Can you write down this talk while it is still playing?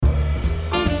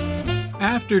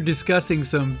After discussing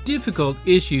some difficult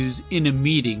issues in a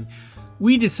meeting,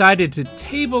 we decided to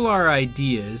table our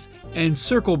ideas and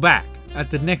circle back at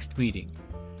the next meeting.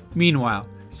 Meanwhile,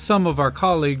 some of our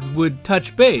colleagues would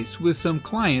touch base with some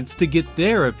clients to get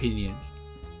their opinions.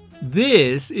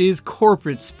 This is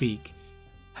corporate speak.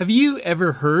 Have you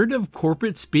ever heard of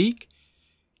corporate speak?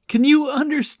 Can you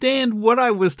understand what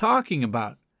I was talking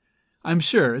about? I'm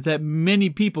sure that many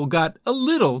people got a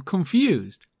little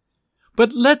confused.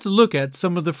 But let's look at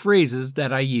some of the phrases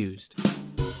that I used.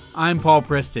 I'm Paul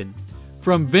Preston.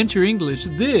 From Venture English,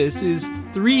 this is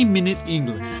 3 Minute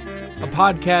English, a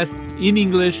podcast in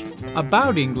English,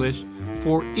 about English,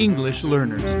 for English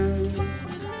learners.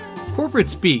 Corporate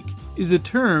speak is a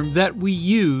term that we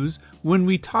use when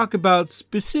we talk about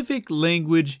specific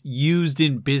language used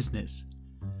in business.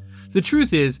 The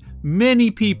truth is, many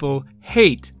people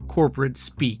hate corporate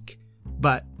speak,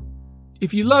 but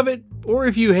if you love it or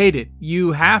if you hate it,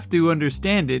 you have to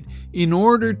understand it in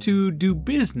order to do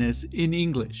business in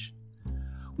English.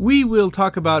 We will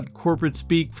talk about corporate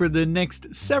speak for the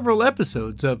next several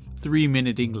episodes of 3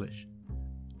 Minute English.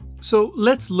 So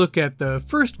let's look at the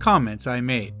first comments I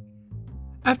made.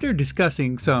 After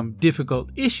discussing some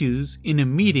difficult issues in a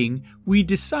meeting, we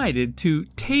decided to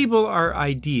table our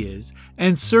ideas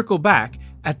and circle back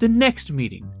at the next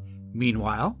meeting.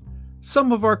 Meanwhile,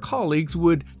 some of our colleagues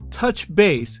would touch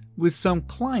base with some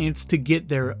clients to get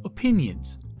their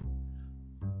opinions.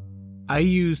 I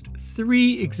used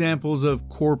 3 examples of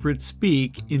corporate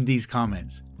speak in these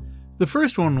comments. The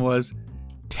first one was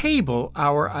table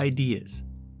our ideas.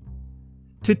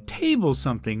 To table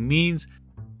something means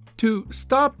to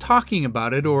stop talking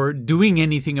about it or doing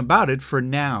anything about it for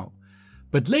now,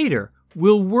 but later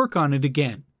we'll work on it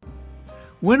again.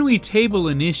 When we table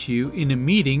an issue in a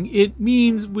meeting, it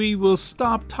means we will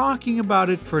stop talking about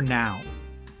it for now.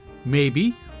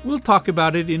 Maybe we'll talk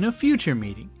about it in a future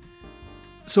meeting.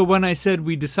 So when I said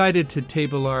we decided to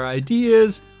table our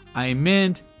ideas, I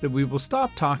meant that we will stop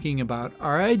talking about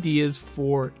our ideas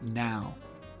for now.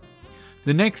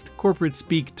 The next corporate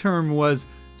speak term was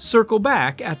circle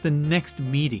back at the next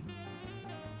meeting.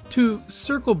 To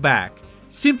circle back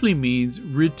simply means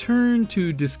return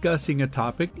to discussing a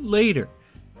topic later.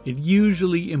 It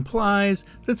usually implies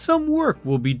that some work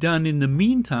will be done in the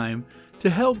meantime to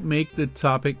help make the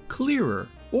topic clearer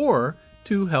or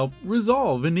to help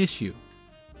resolve an issue.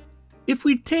 If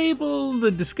we table the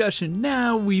discussion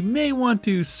now, we may want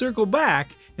to circle back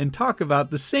and talk about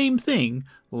the same thing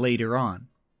later on.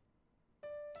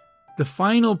 The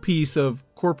final piece of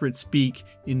corporate speak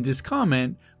in this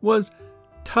comment was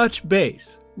touch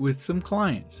base with some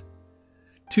clients.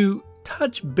 To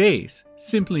touch base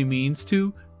simply means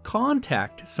to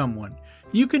contact someone.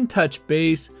 You can touch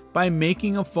base by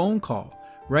making a phone call,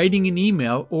 writing an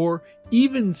email, or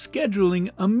even scheduling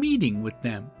a meeting with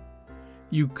them.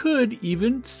 You could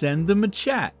even send them a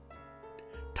chat.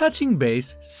 Touching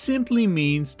base simply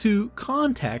means to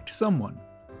contact someone.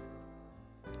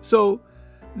 So,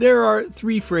 there are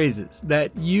 3 phrases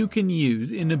that you can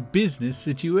use in a business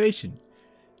situation: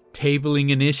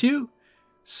 tabling an issue,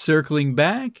 circling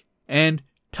back, and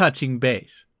touching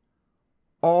base.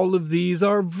 All of these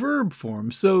are verb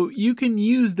forms, so you can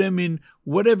use them in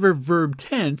whatever verb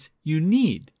tense you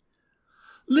need.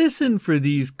 Listen for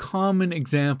these common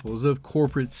examples of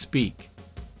corporate speak.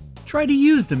 Try to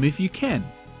use them if you can.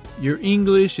 Your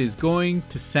English is going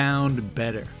to sound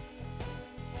better.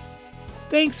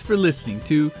 Thanks for listening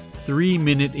to 3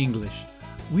 Minute English.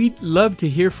 We'd love to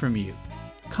hear from you.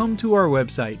 Come to our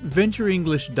website,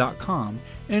 ventureenglish.com,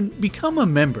 and become a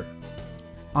member.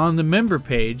 On the member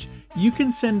page, you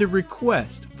can send a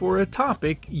request for a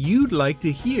topic you'd like to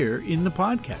hear in the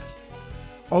podcast.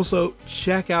 Also,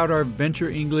 check out our Venture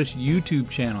English YouTube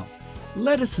channel.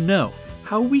 Let us know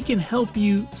how we can help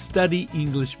you study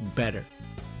English better.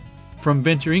 From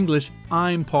Venture English,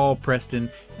 I'm Paul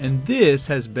Preston, and this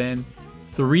has been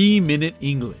 3 Minute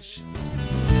English.